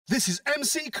This is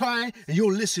MC Kai, and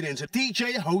you're listening to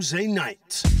DJ Jose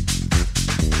Knight.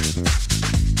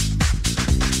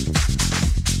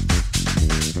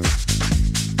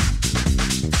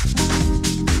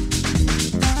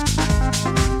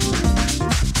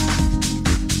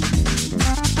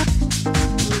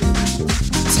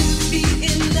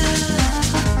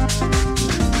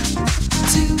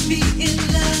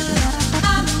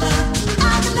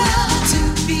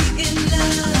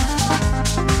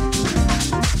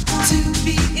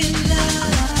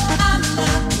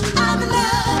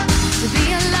 To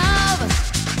be in love,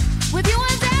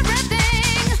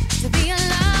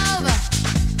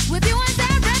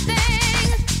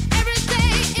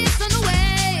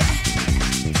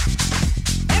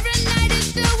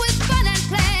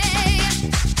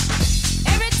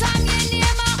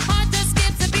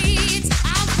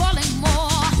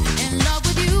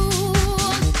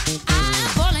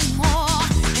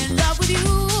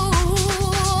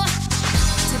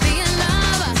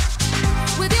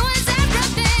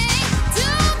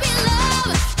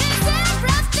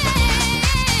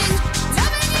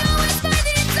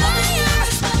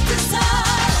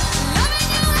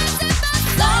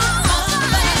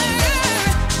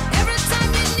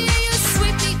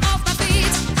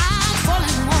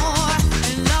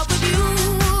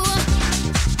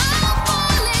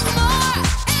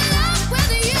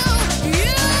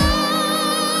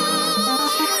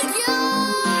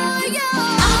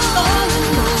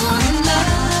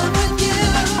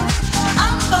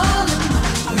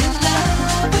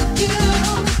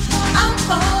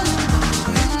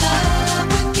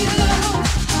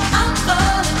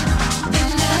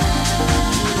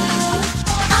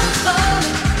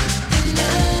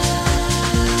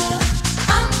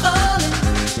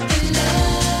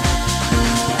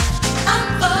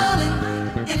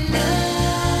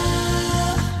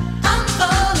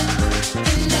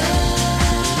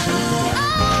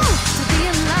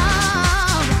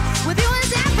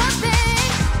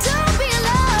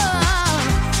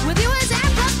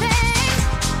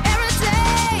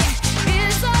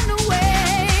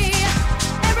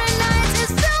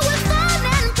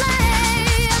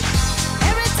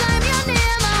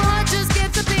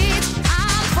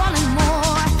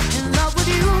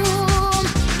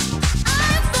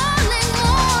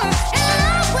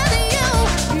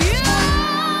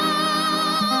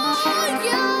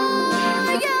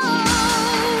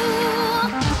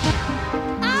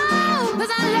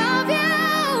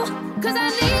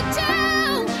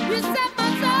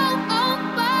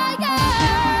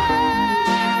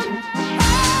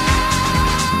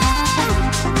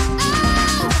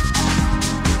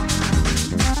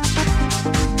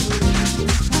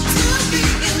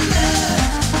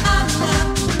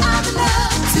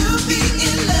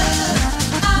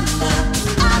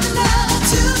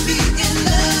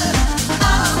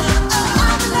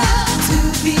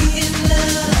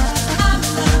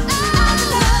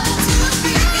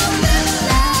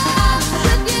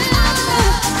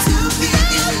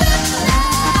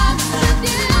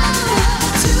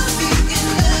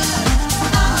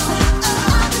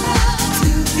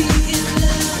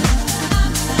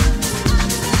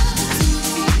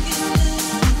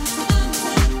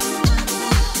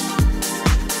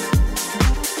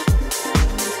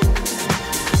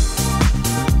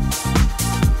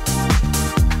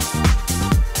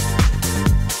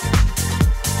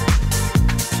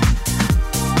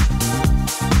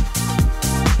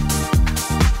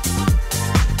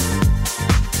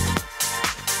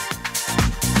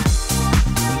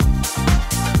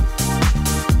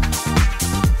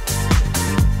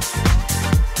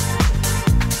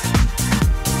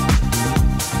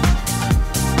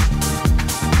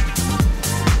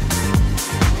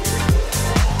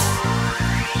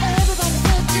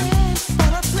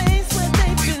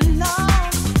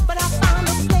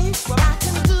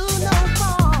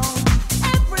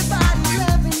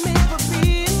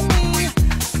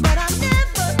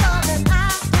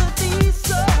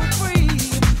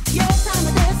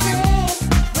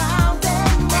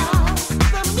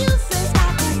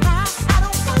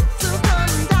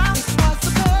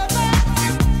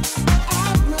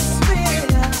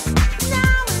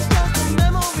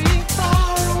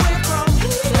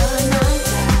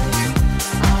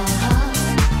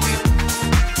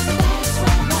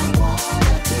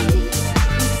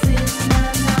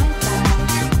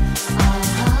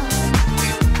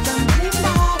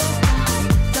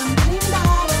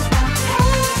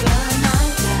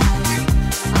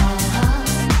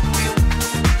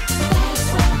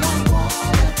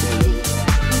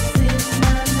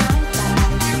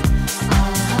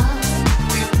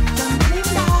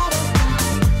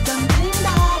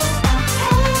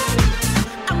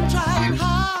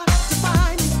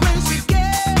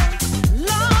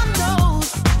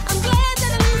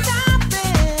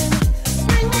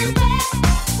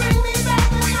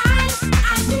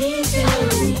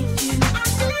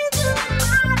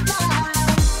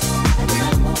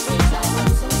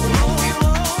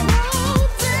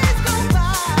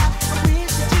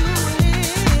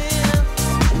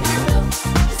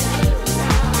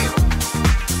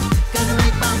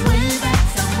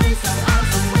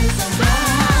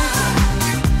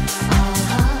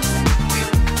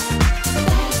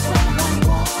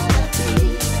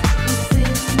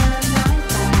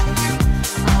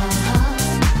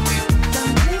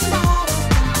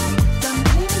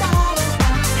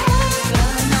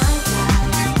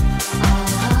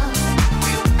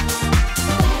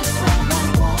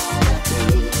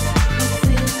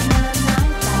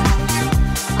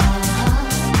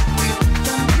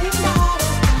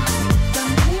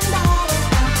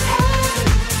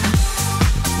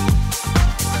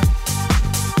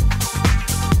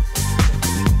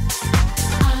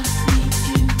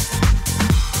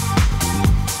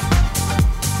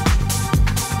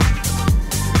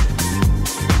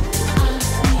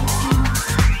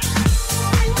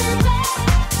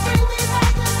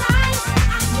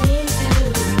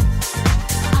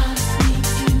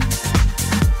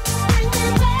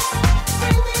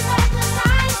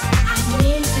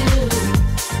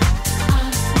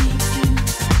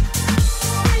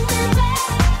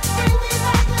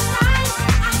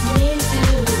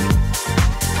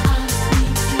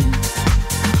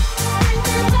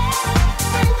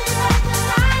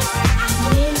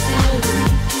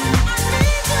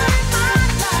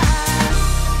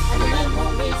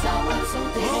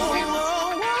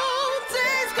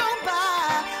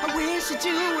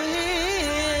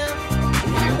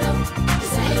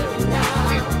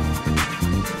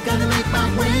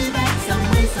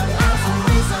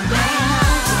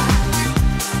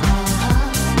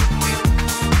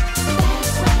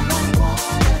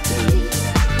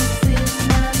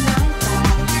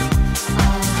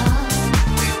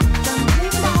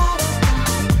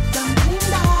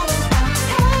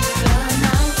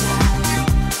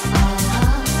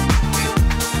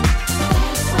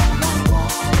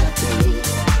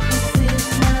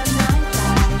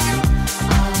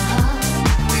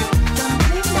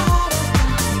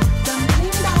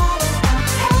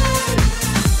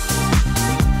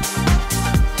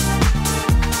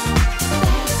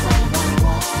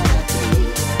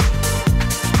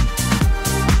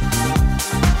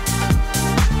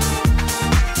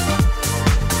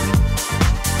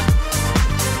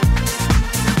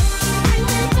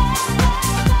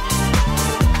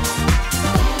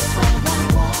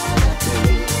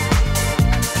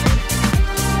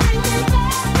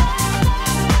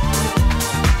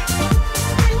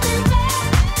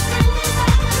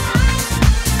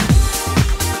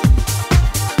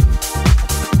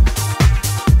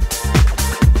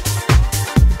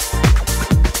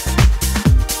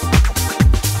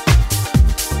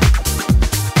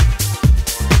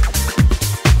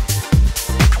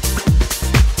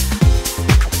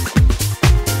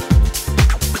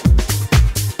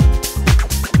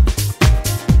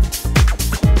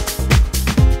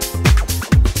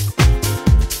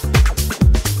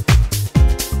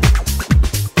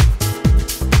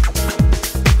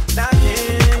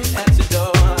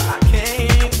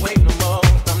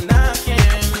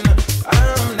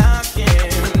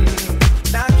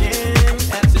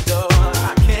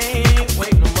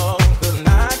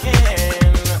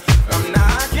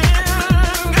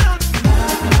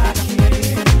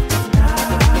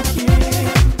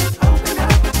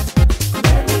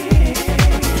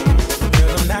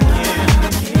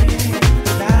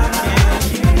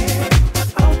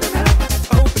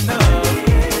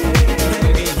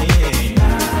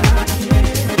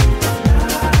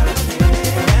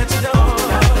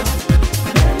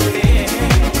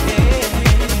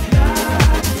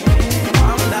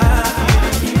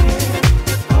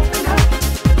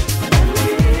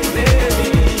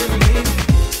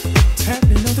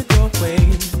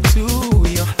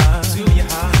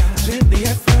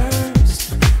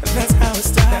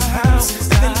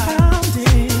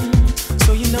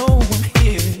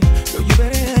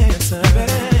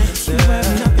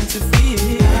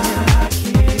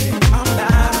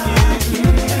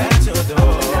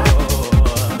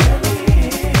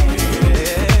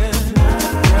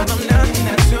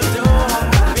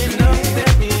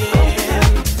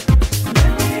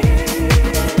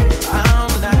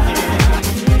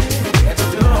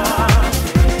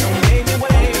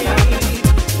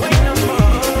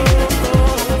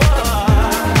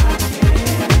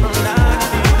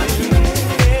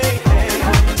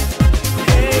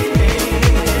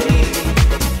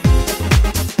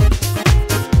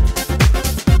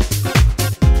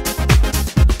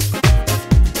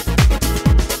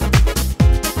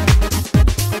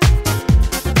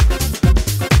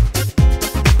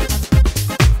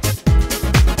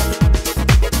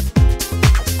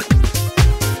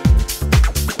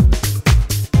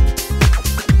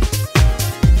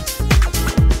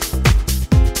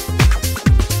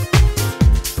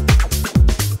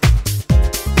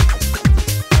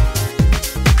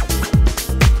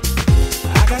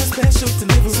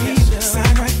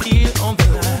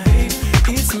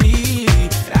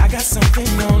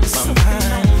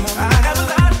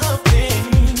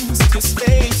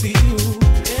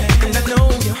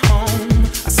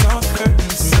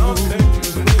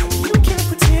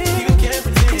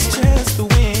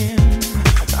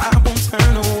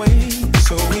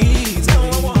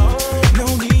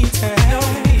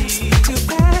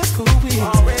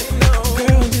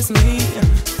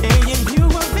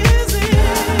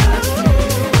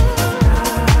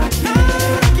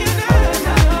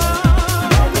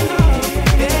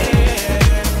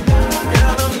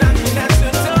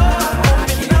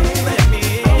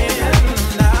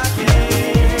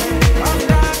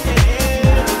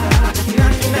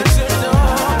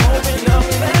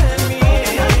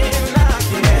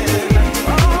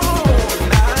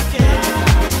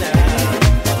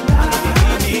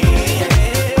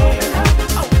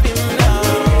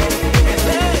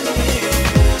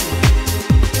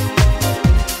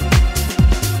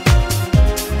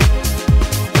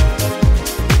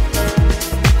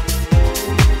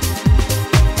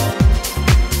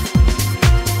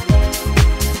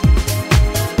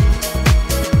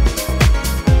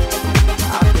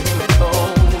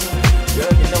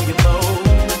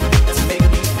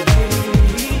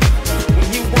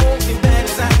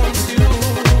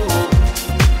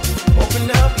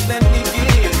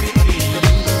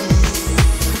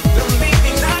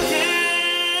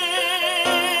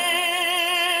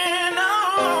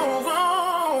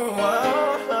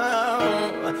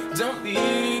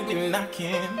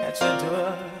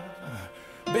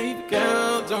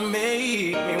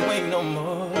 Ain't wait no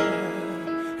more.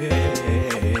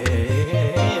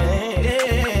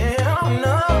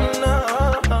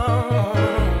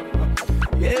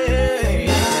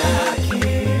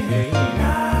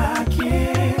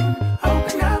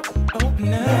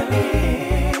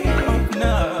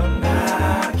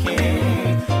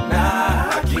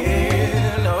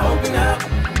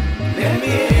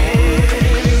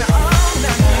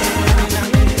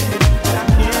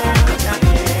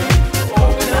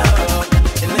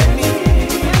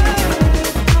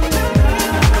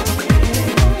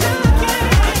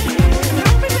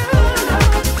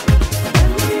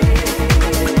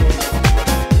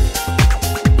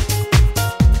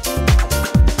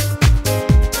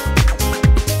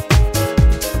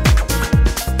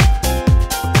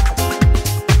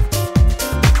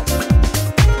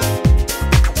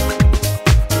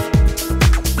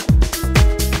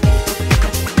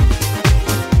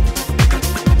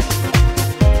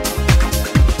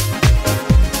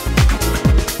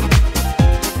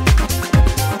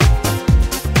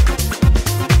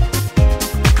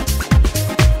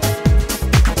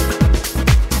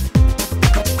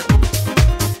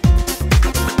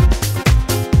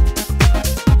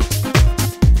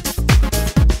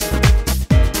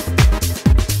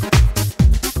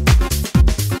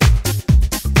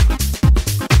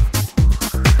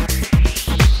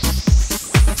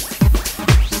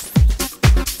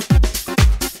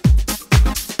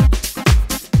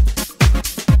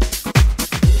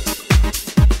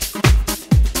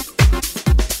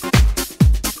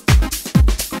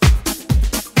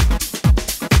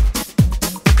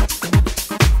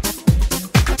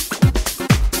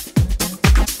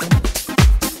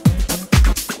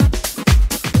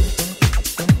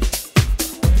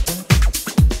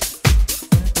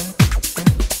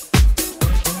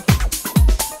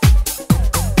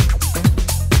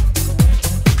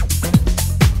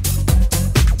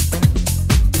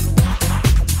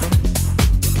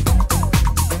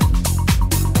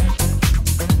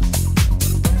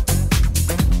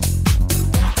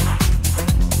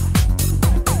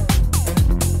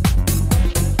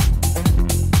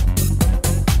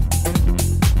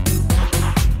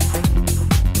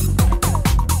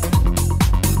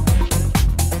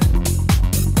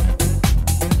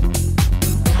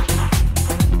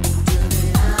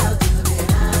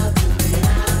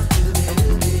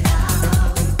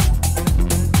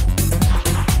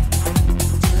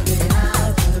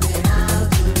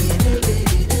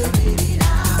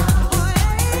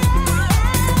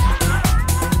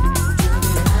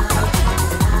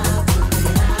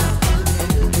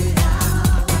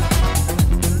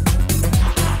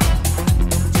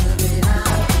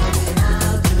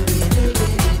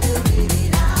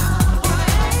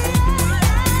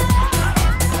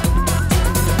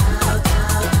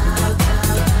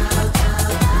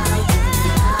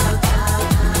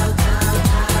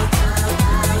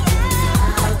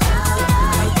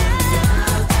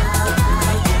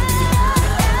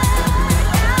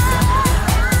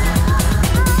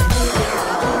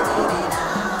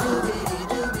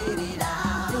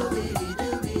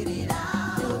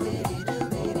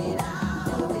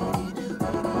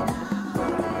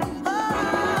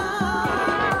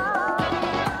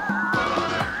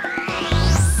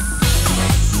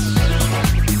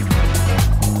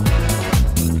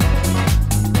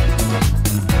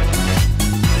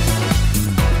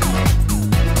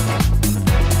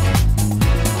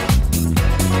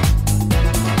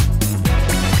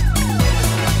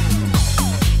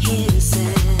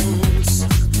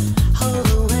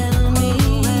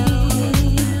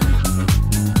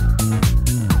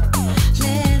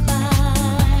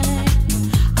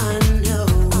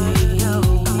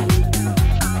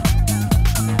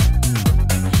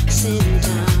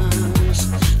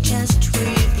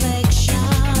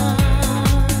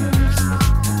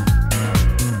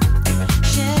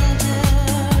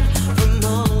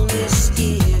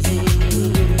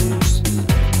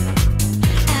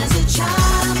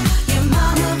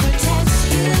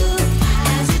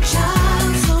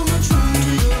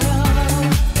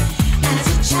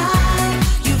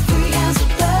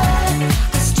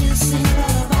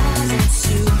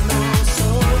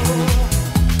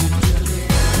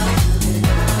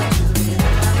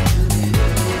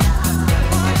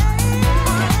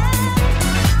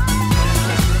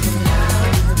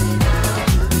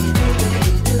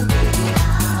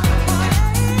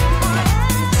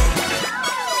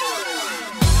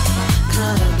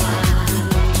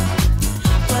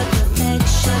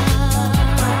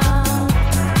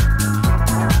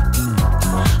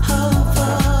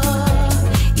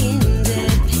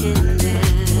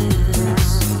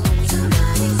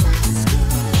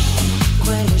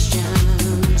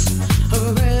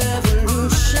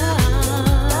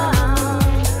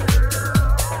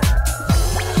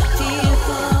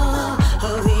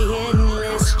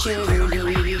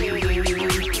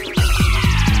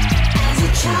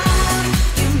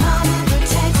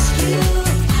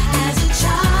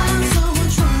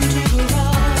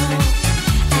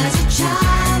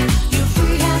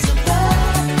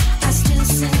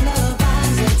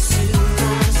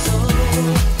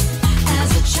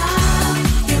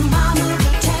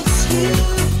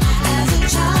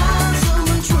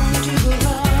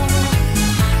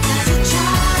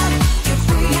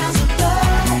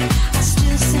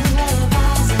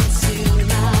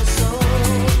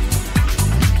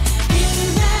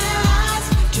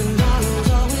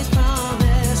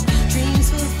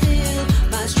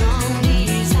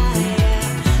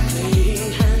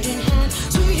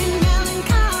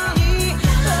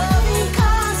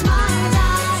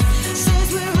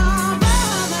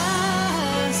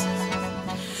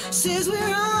 Says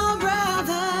we're all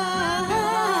brothers.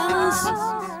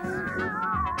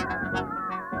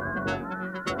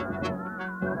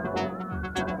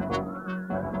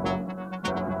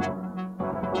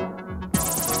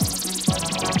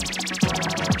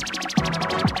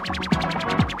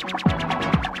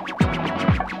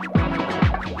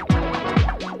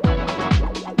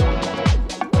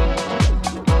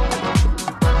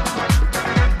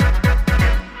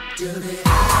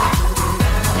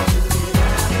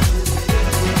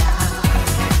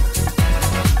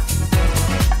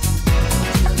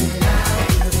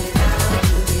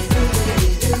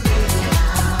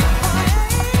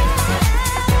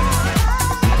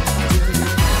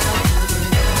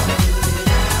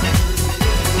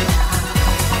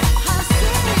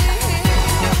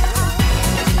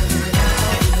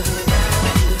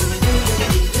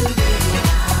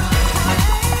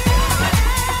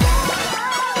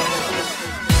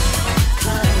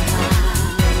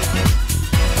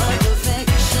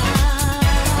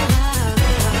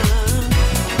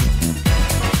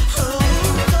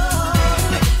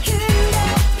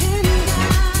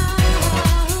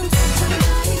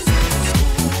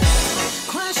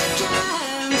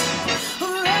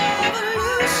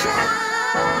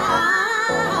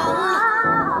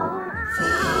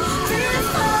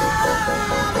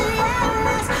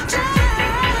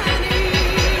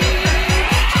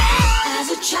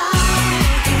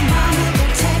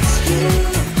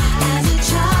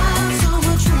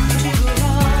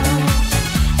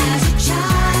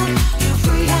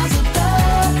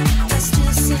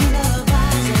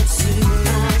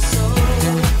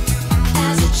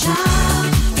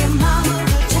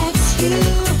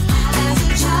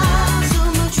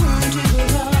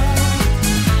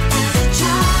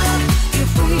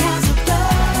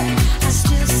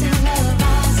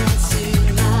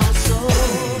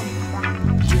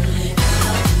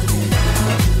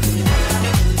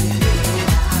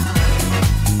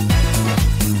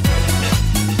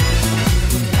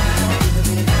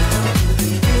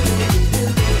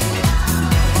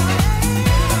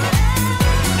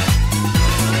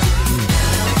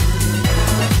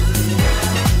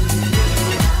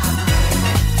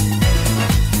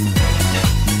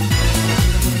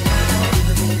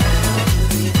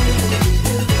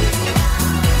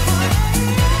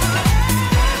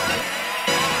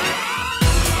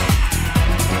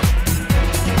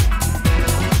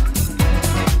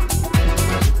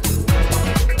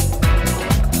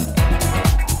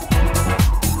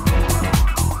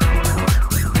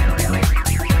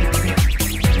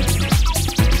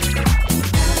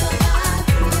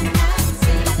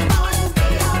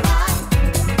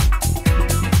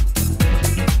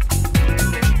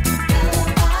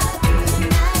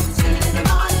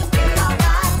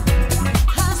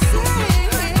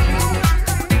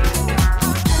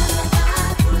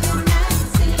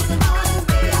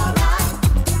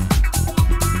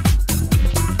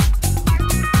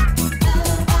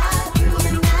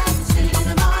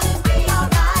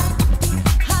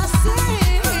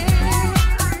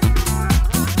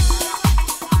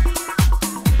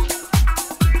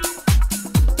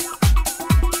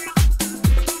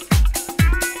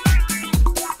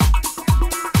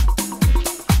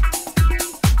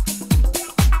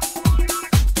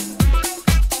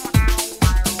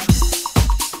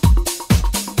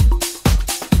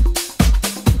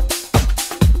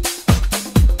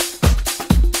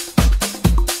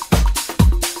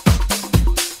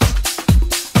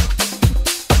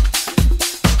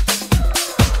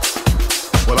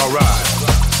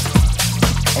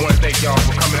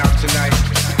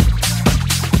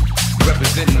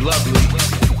 representing lovely.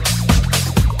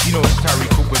 You know it's Tyree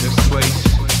Cooper in this place.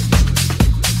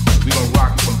 We gon'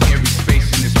 rock from every space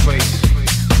in this place,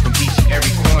 from each and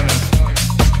every corner.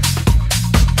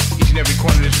 Each and every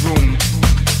corner of this room,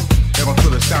 they're gon'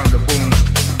 feel the sound of the boom.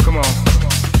 Come on.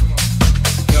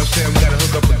 You know what I'm saying? We gotta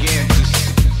hook up again,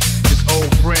 just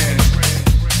old friends,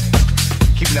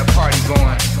 keeping that party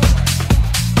going.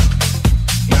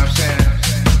 You know what I'm saying?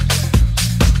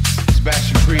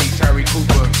 Sebastian Creed, Tyree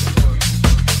Cooper.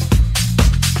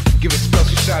 Give a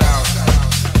special shout out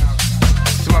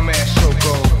to my man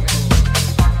Shoko,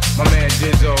 my man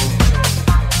Dizzo,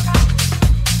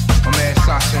 my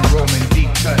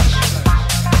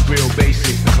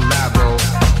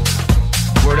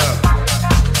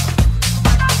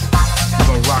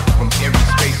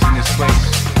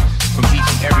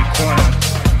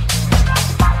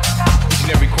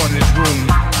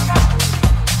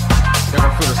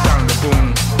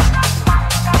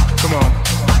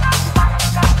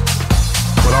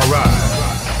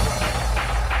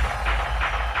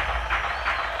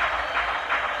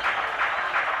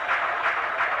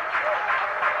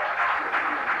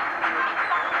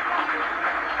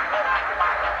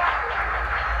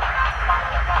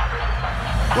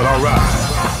Well, alright.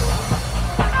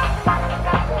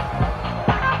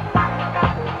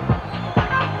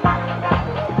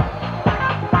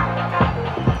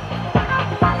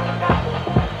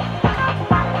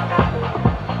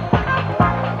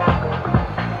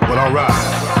 Well, alright.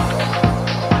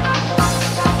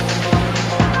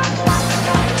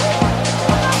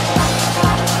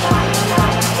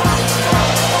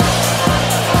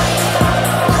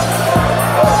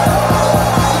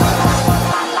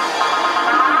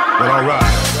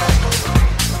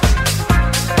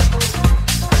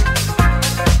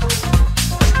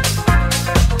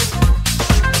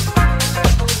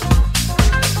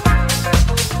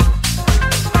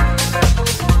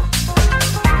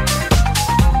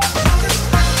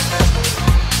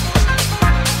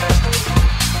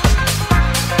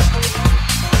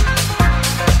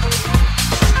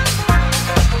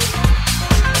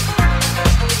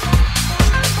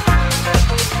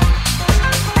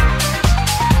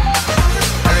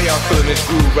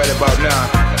 Right about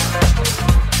now,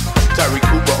 Tyree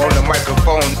on the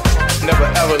microphone, never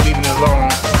ever leaving alone.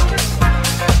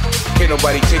 Can't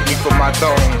nobody take me from my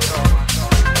throne.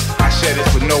 I share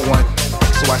this with no one,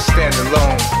 so I stand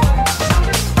alone.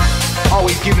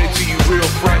 Always giving it to you real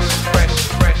fresh.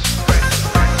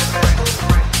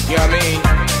 You know what I mean?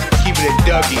 Keeping it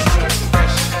Dougie.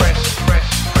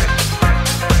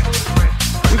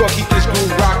 We gon' keep this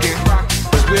groove rocking,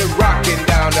 'cause we're rocking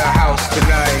down the house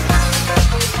tonight.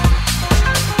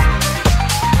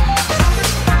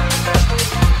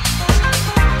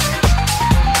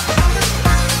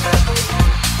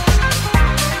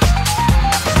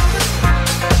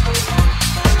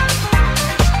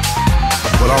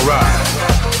 Well, alright.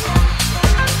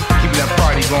 Keeping that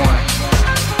party going.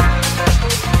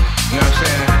 You know what I'm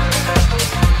saying?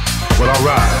 Well,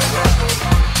 alright.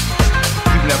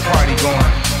 Keeping that party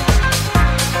going.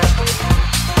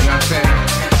 You know what I'm saying?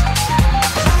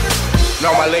 And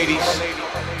all my ladies,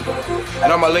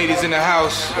 and all my ladies in the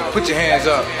house, put your hands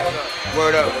up.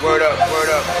 Word up, word up, word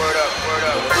up, word up, word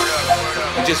up, word up, word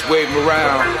up. And just wave them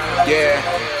around, yeah.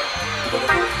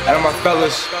 And all my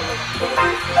fellas,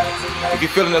 if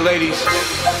you're feeling the ladies,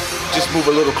 just move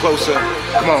a little closer.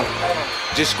 Come on,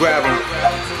 just grab them.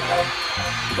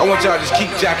 I want y'all to just keep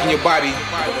jacking your body,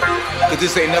 'cause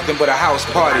this ain't nothing but a house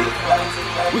party.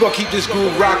 We gonna keep this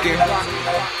groove rocking,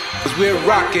 'cause we're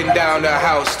rocking down the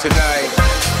house tonight.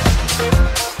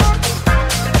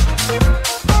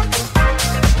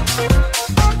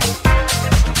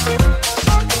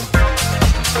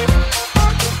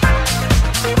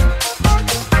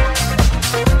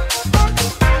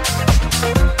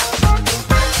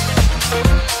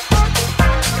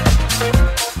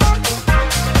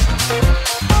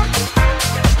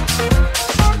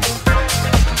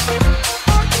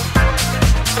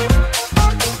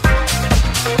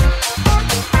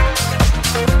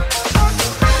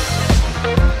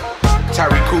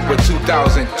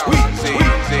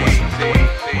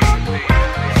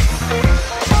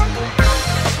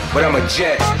 But I'm a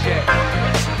jet.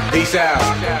 Peace out,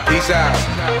 peace out,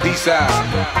 peace out,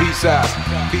 peace out,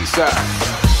 peace out.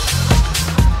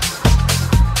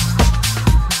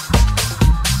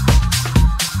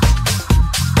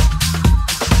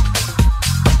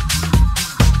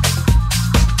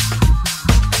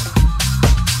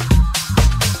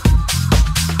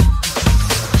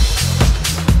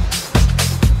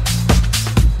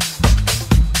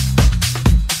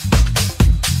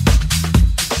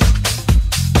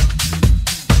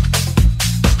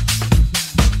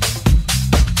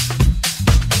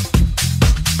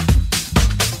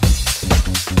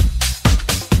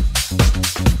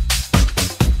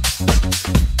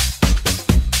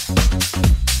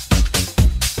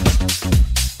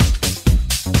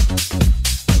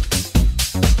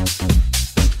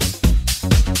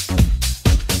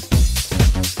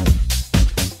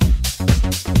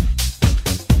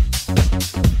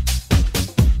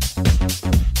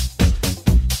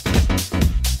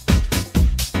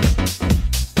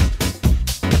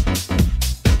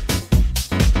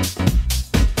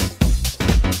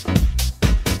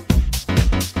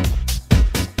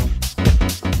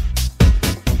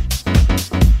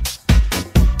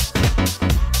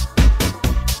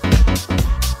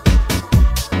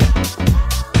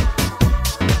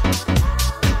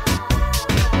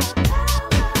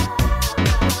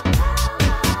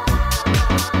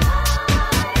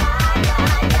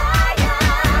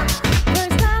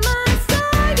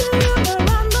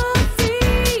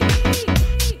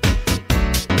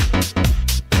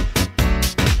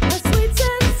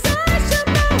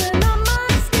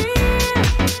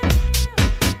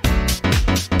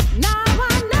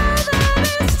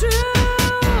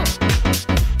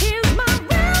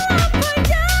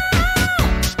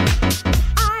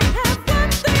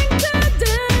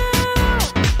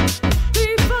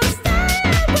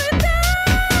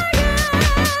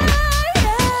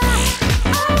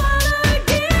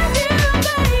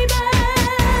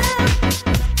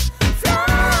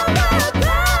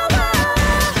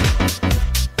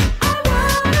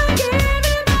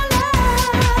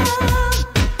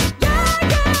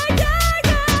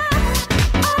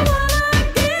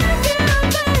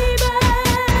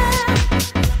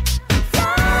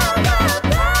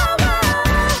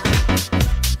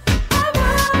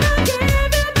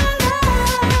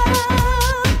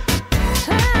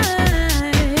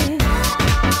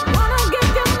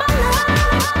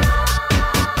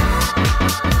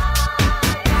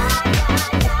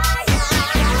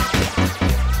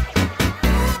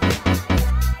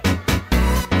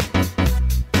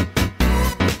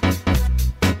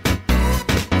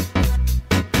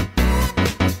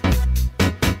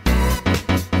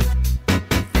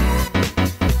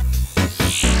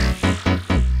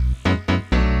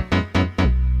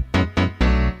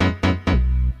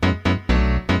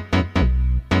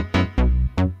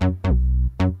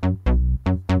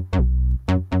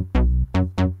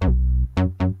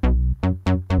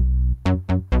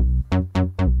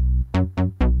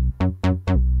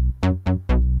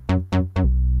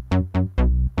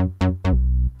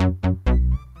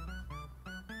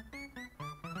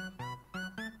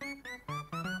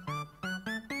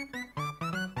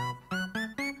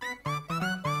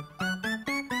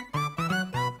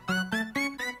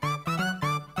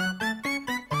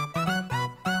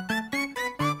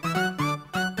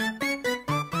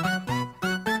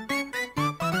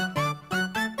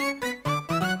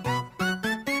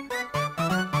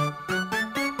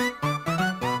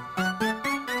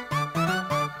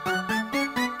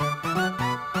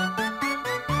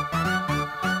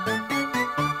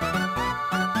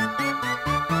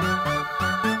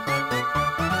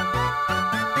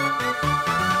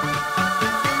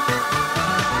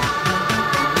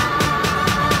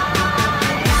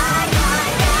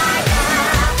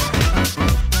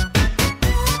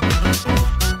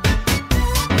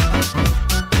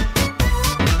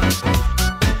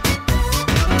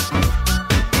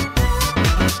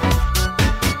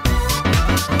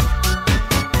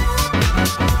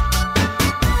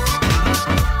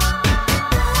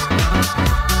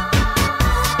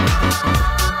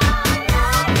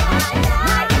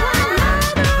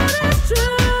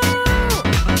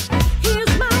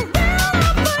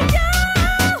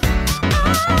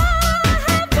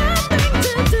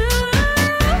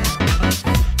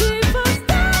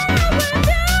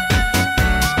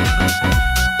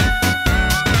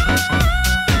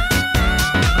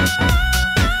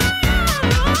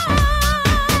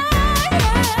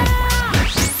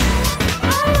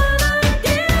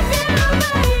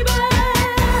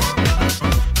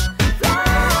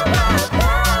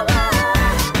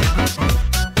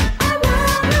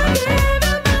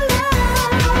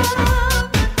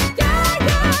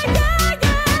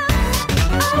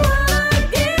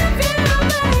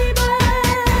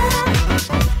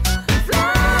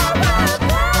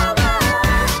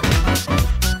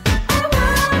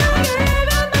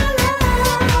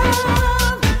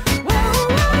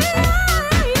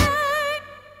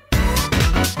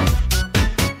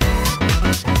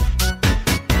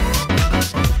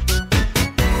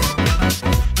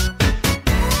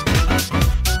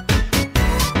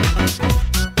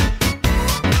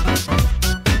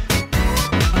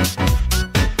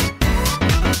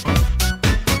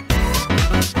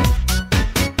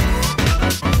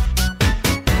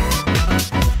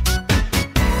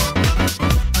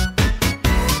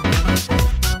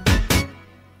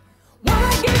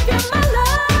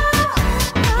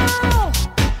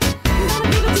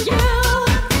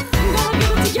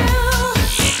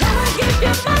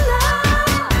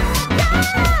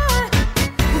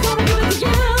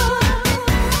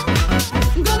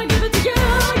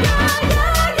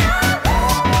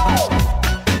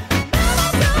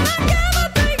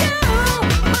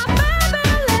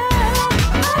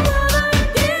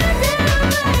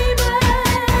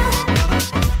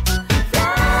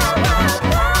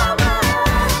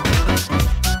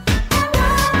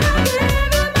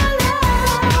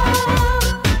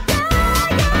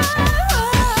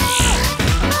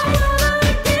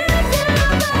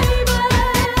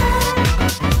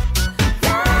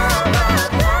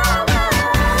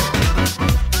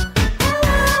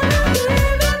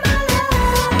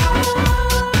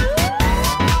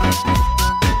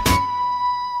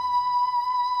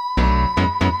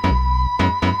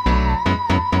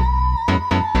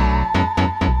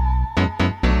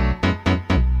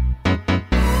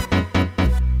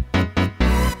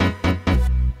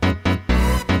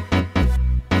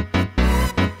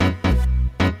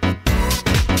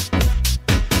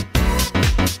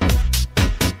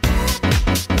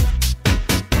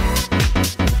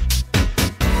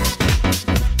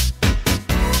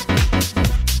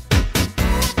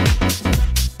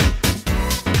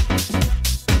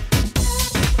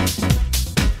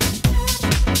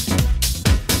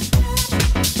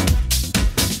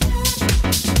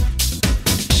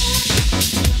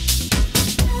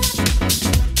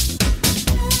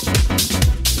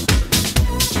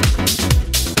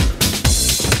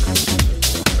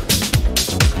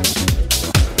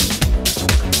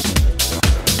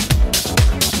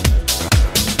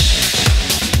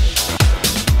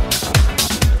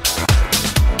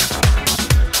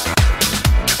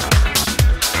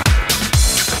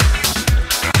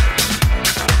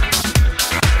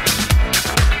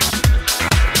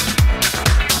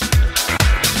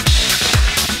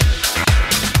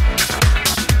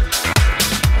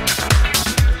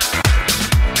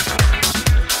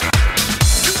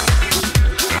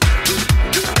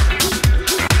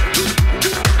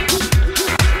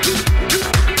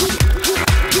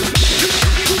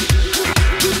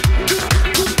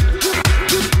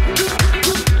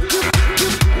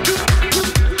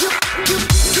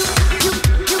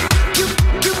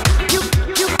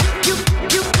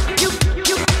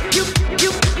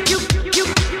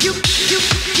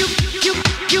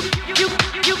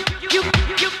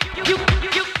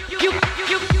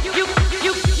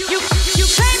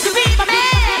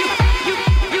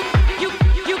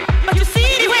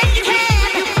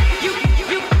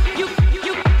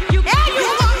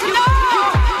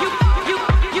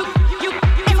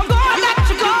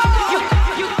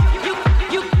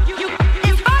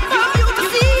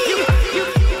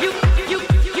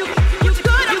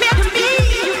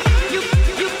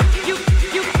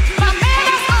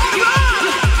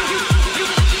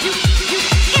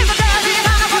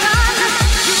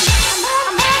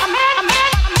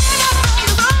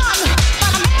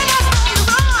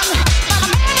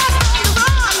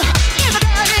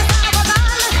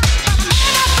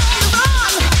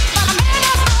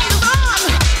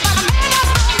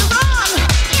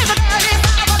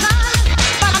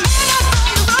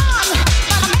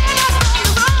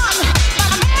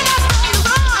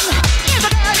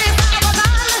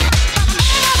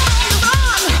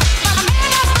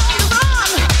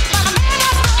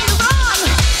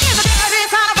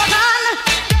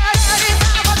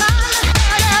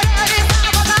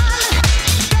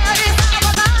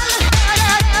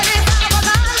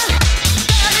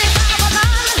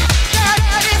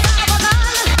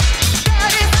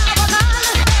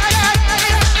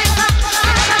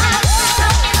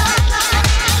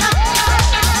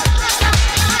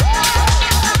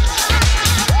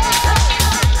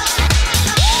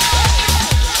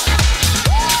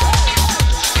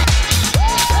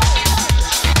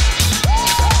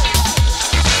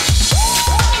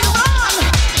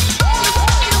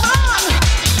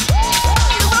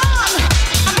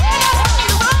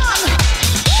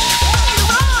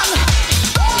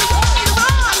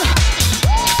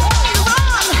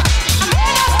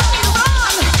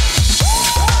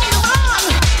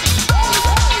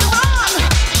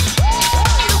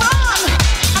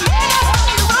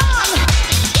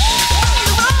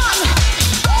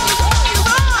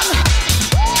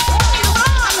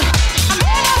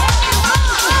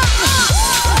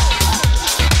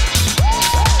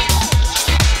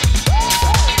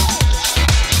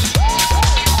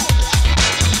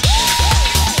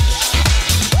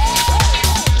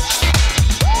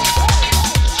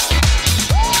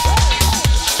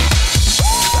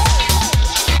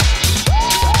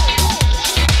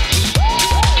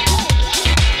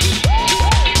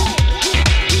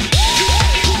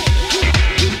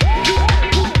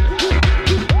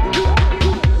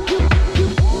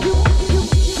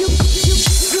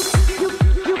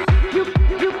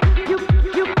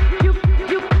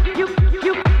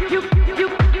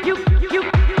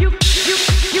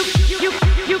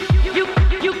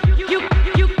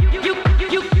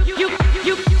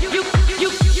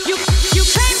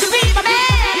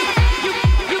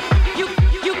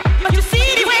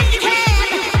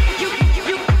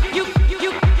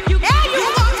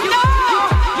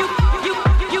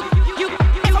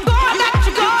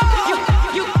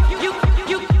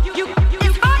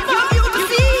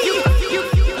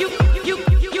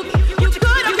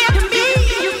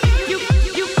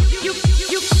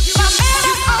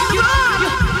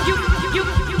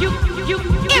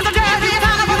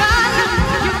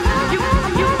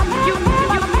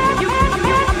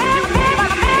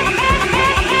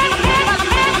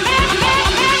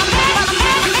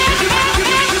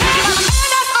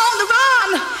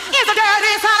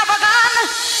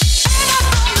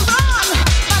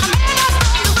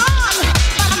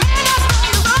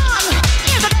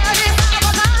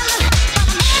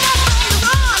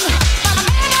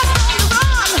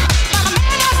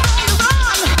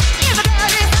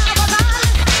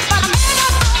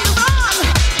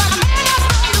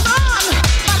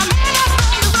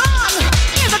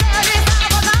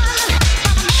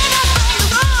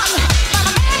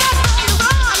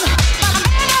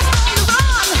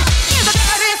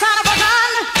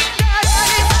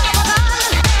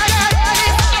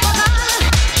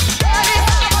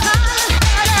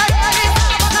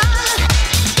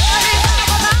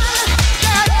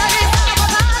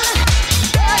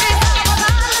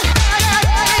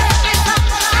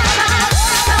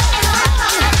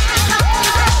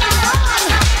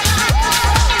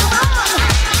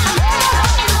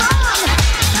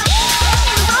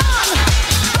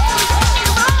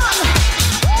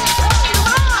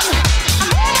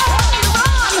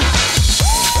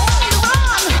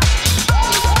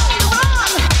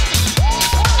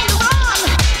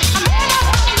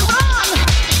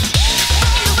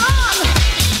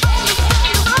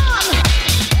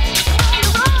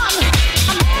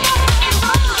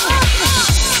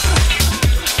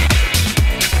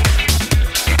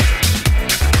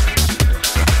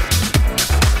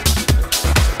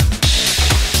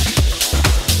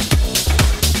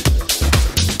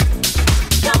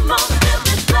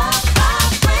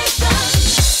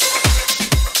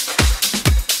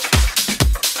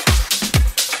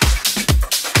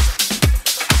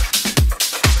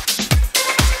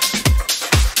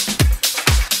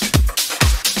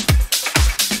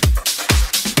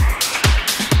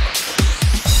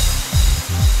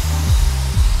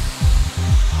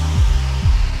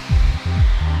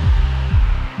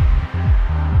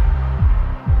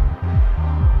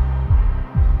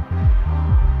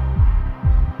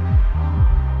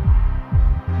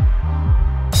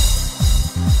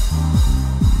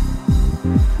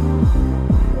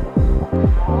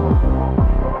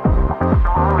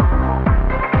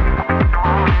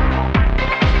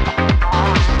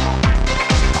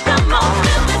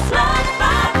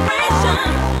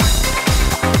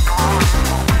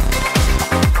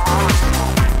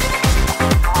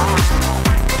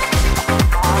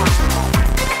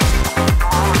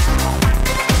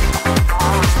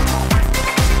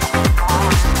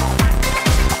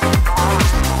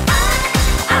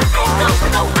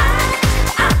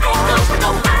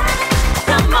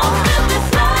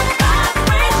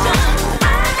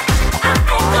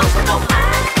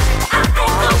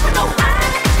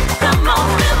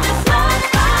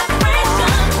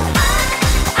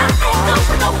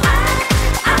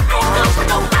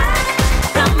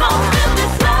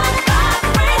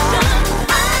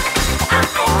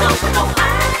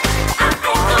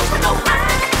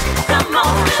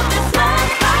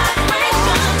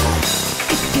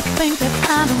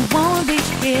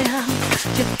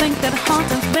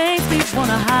 contemplate, we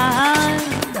wanna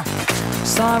hide.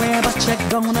 Sorry, but you're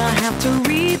gonna have to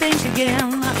rethink again.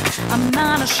 I'm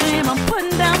not ashamed, I'm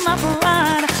putting down my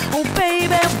pride. Oh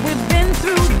baby, we've been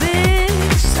through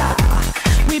this.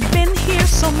 We've been here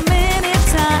so many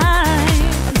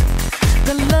times.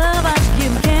 The love I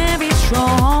give can be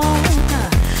strong.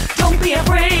 Don't be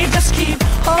afraid, just keep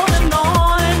holding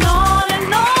on and on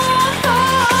and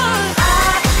on.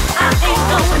 I ain't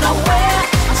going nowhere.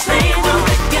 I'm staying through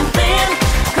thick and thin.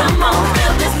 Come on,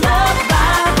 feel this love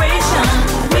vibration.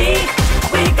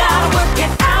 We gotta work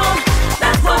it out.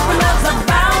 That's what love's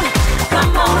about.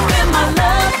 Come on, feel my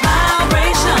love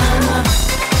vibration.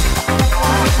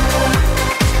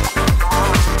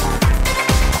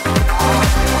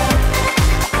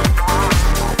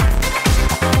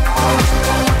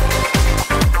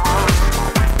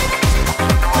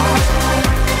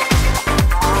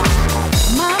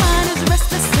 My mind is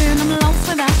restless and I'm lost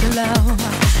without your love.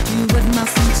 You with my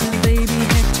senses, baby,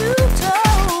 head to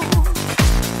toe.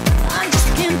 I just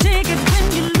can't take it when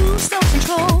you lose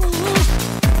self-control.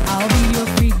 I'll be your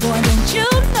freak boy, don't you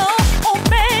know? Oh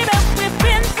baby, we've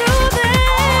been through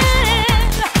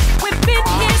this. We've been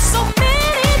here so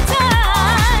many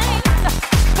times.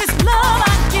 This love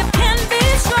I give can be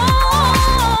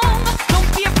strong. Don't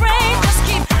be afraid, just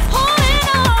keep holding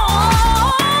on.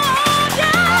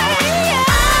 Yeah.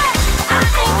 I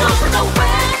ain't going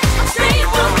nowhere. I'm staying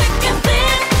through thick and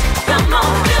thin. Come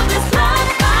on, feel this love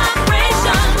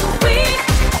vibration.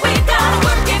 We gotta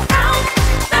work it out.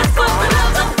 That's what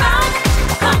love's about.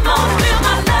 Come on, feel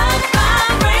my love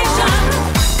vibration.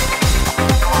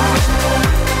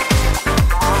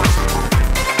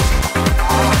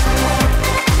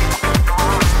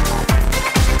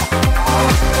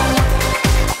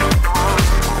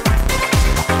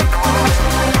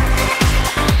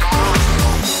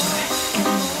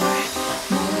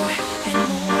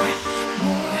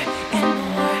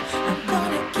 I'm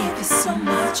gonna give you so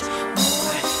much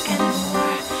more and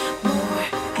more, more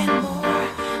and more,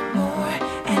 more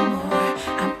and more.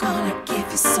 I'm gonna give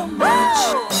you so much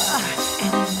more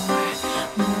and more,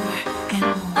 more and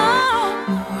more,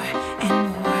 more and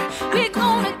more. We're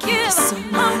gonna give so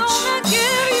much. I'm gonna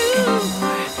give you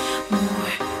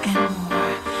more and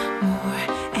more, more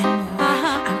and more.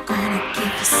 I'm gonna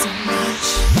give you so much.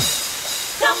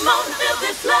 Come on, feel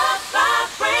this love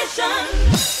vibration.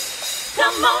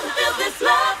 Come on, feel this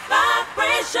love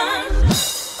vibration.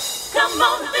 Come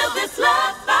on, feel this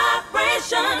love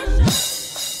vibration.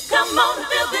 Come on,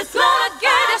 feel this love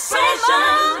vibration.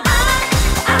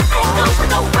 I ain't going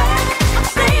nowhere. I'm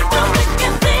staying through thick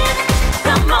and thin.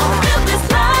 Come on, feel this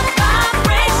love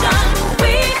vibration.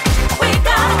 We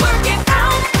gotta work it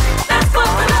out. That's what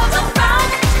love's about.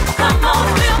 Come on,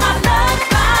 feel my love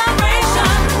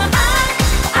vibration.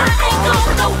 I ain't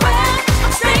going nowhere.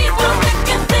 I'm staying through thick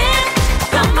and thin.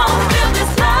 Come on, feel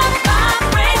this love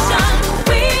vibration.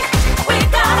 We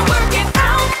gotta work it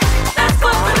out. That's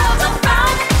what love's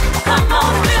about. Come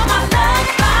on, feel my love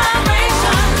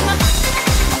vibration.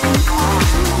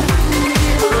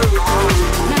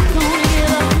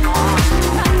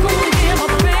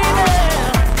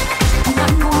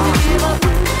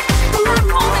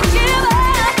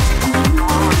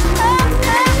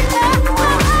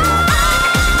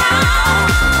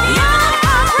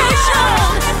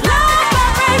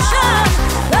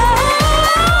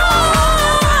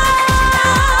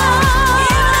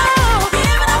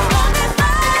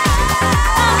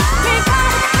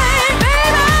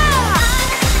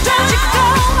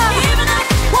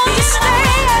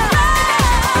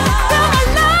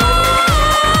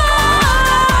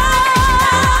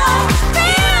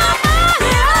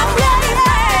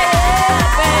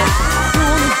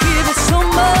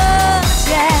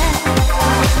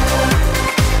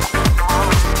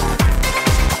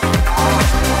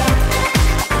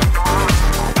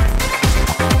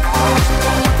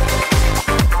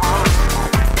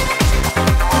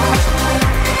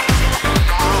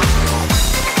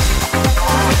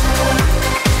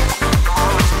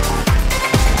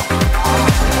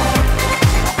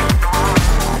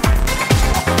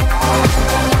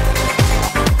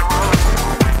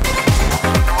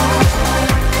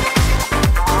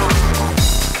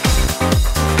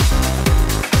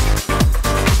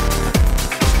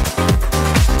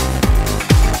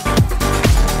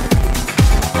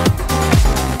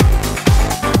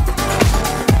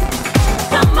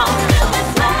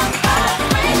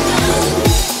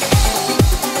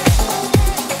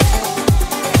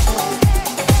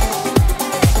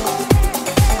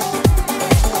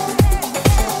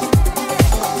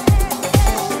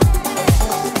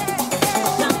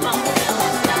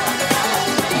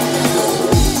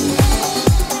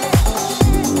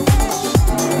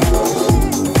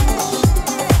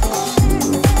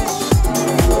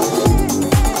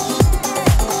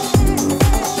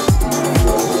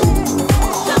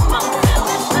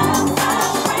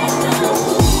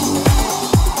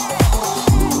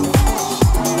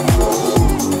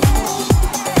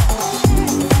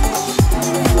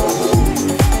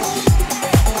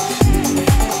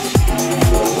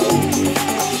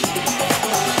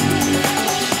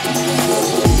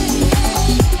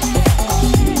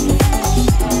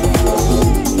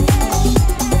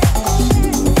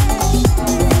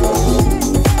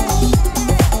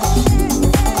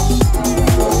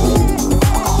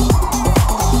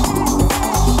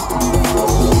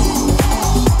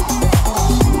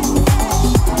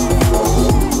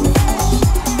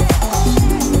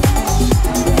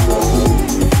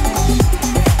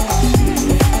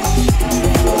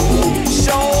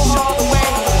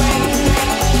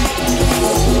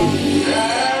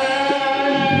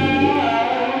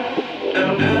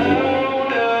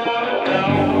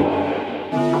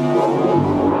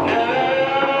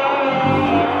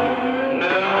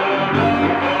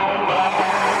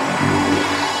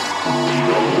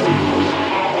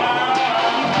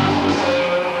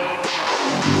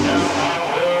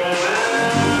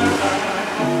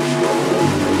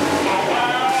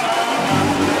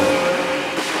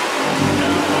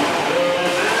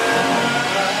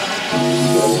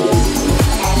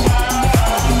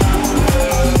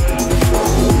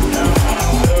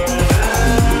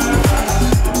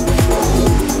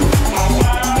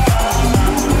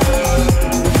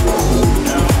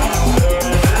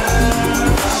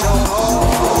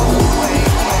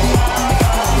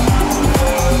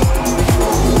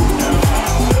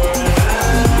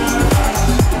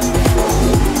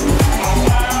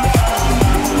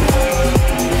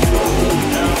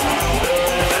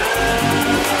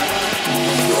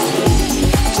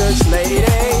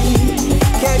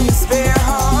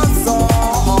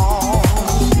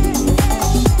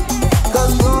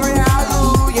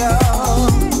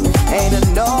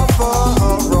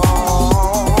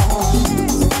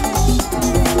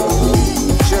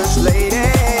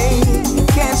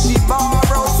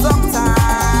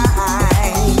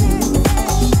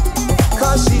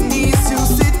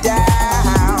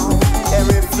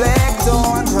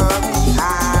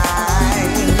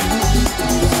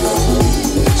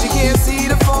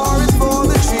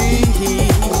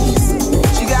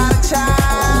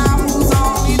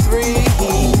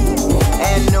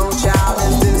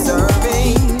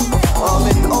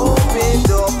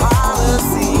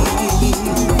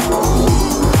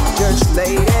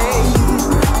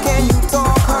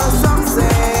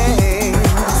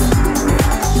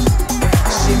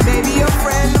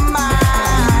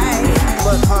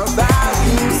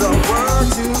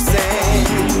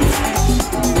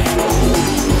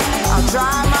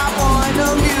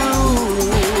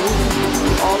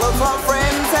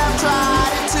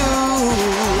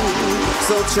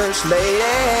 church lady,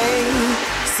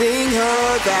 sing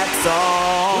her that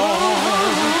song.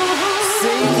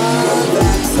 Sing her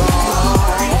that song.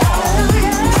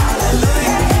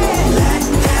 Hallelujah. Let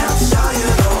them show you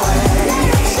the way.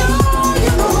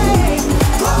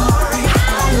 Glory.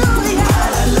 Hallelujah.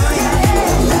 Hallelujah.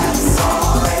 That's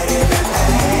already been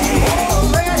paid.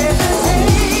 Already been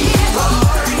paid.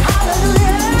 Glory.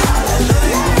 Hallelujah.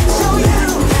 Hallelujah.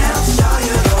 Let them show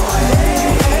you the way.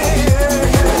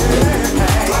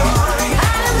 Glory.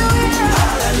 Hallelujah.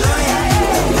 Hallelujah.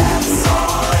 That's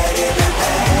already been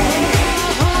paid.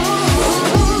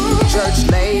 Church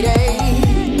lady,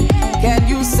 can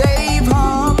you save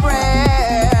her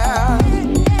prayer?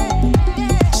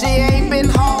 She ain't been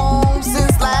home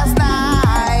since last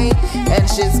night, and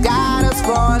she's got us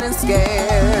running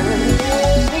scared.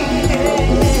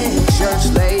 Church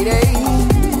lady,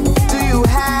 do you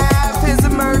have his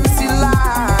emergency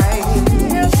line?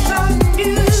 Yes, I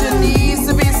do. She needs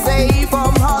to be safe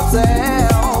from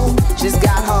herself. She's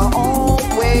got her own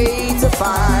way to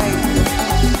find.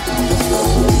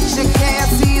 She can't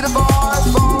see the forest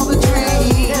for the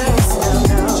trees.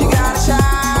 She got a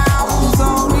child who's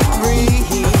only 3.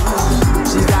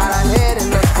 She's got her head in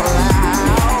the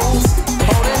clouds,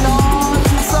 holding on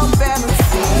to some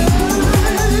fantasy.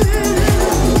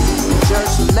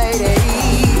 Church lady,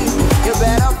 you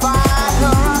better find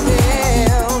her a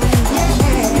hymn.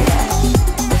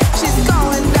 She's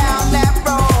going down that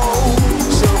road.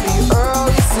 She'll be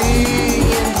early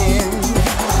seeing him.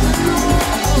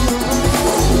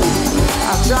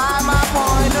 I've tried my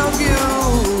point of view.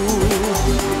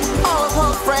 All of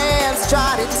her friends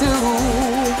tried it too.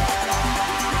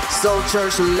 So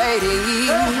church lady,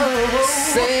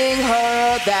 sing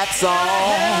her that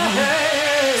song.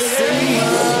 Sing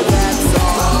her that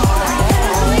song.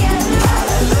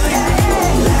 Hallelujah.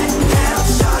 Let them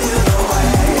show you the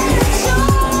way.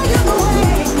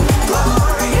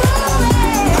 Glory.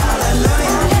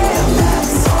 Hallelujah.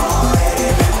 That's already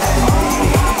been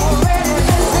paid. Already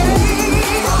been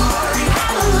paid. Glory.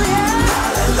 Hallelujah.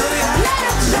 Hallelujah. Let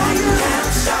them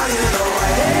show you the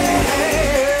way.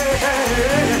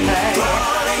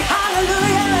 Glory.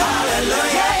 Hallelujah.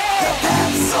 Hallelujah.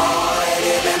 That's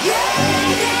already been paid.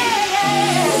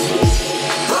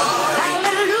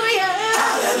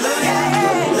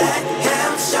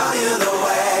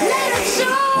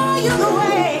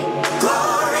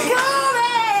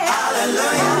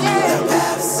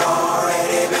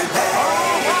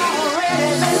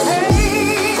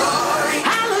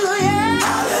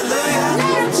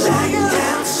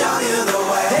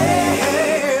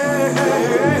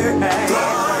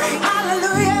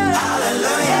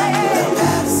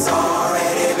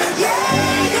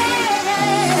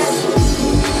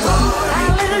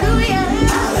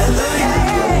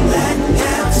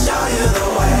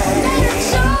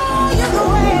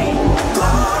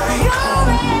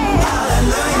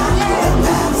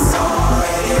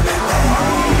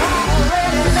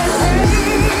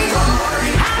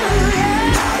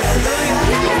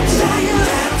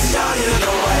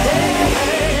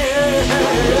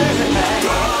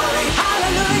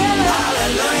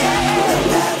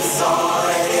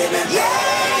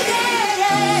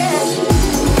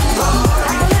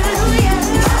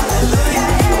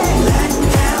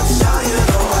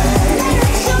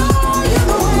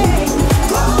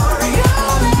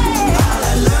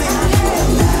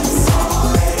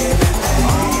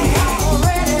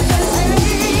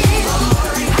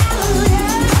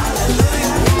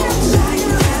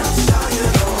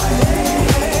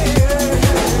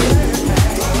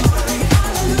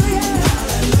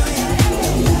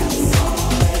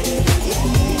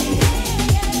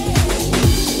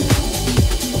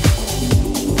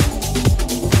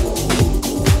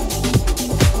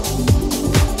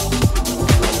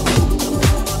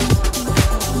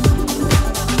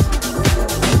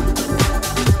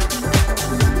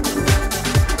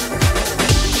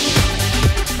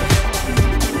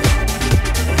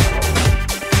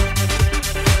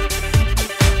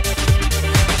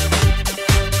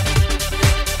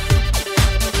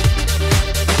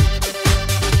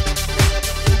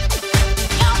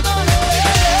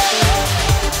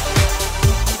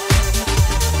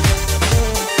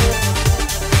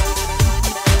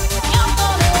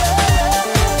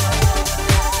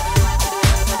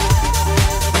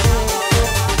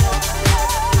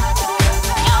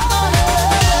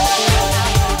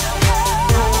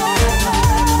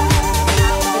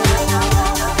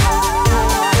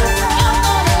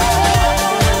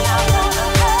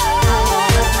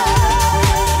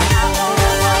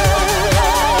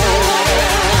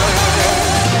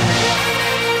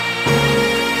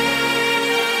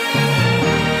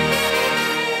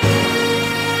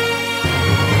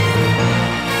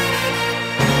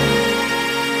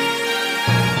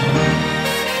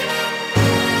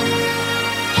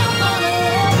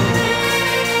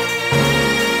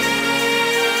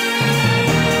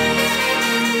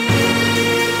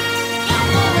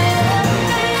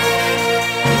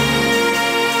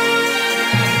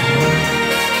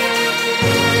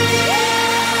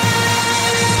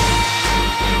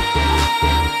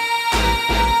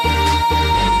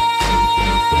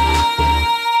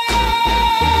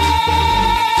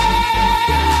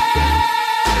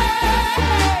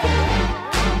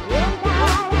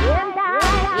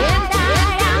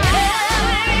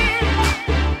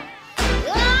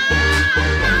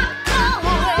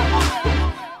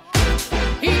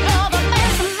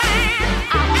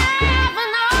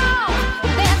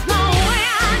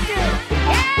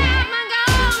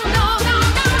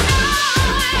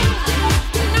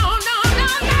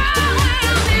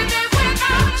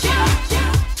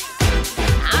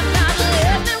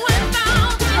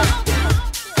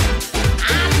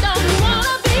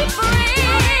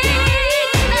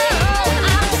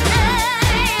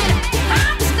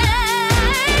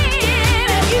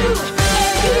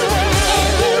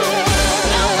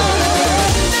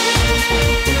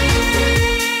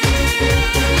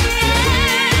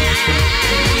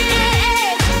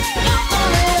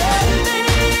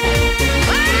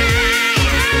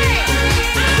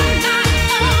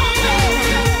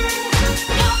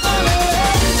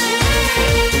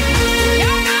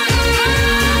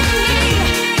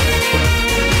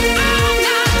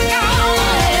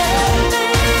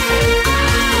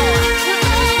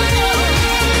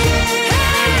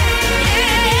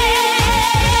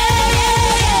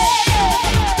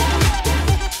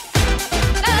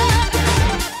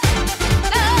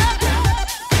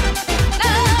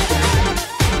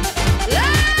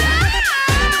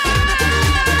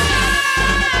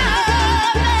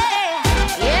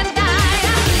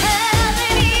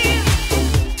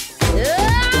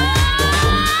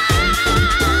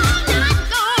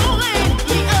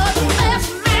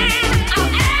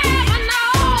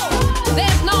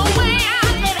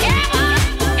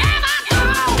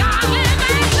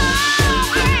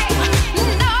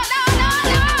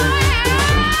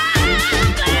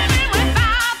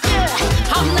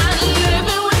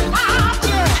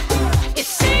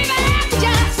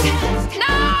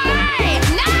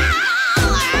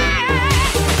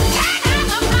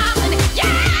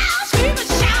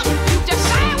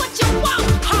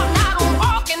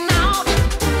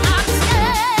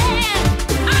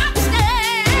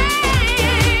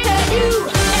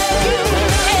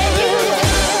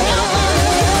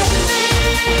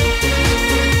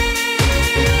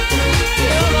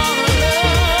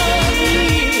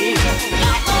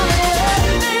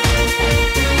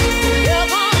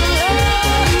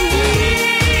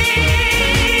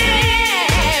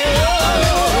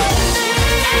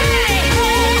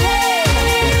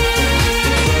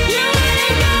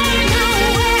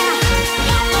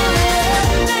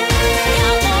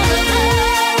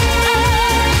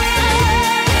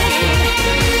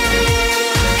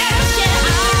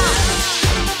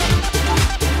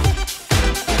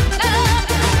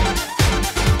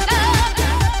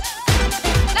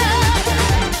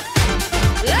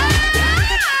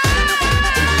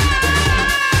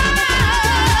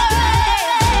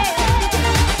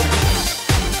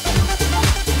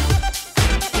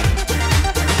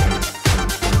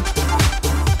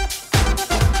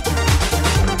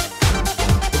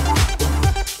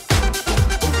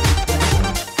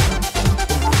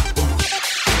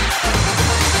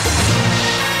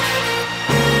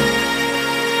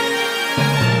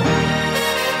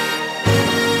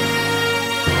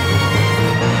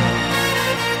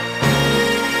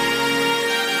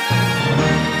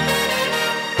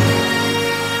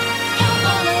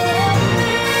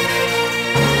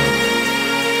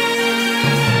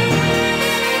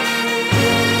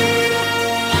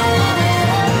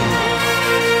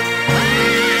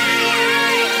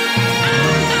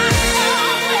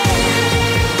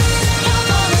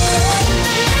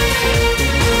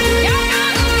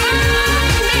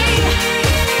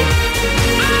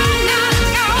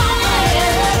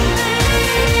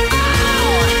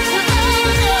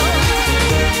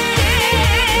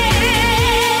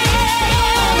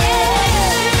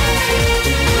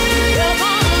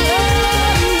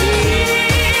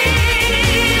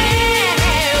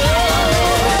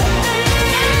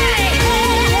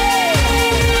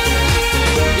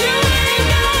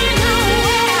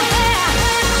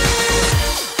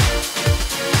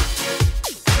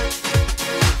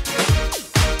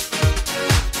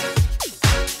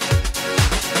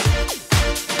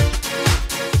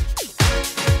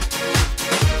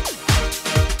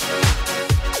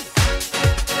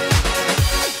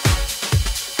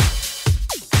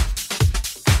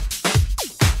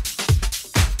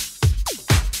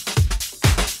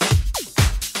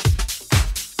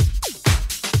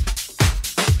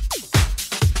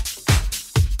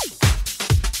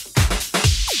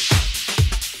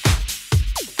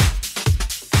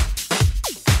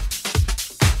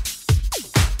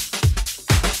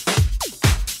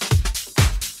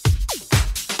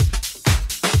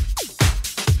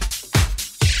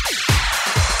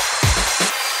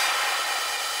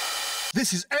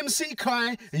 This is MC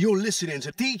Kai, and you're listening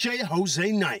to DJ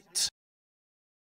Jose Night.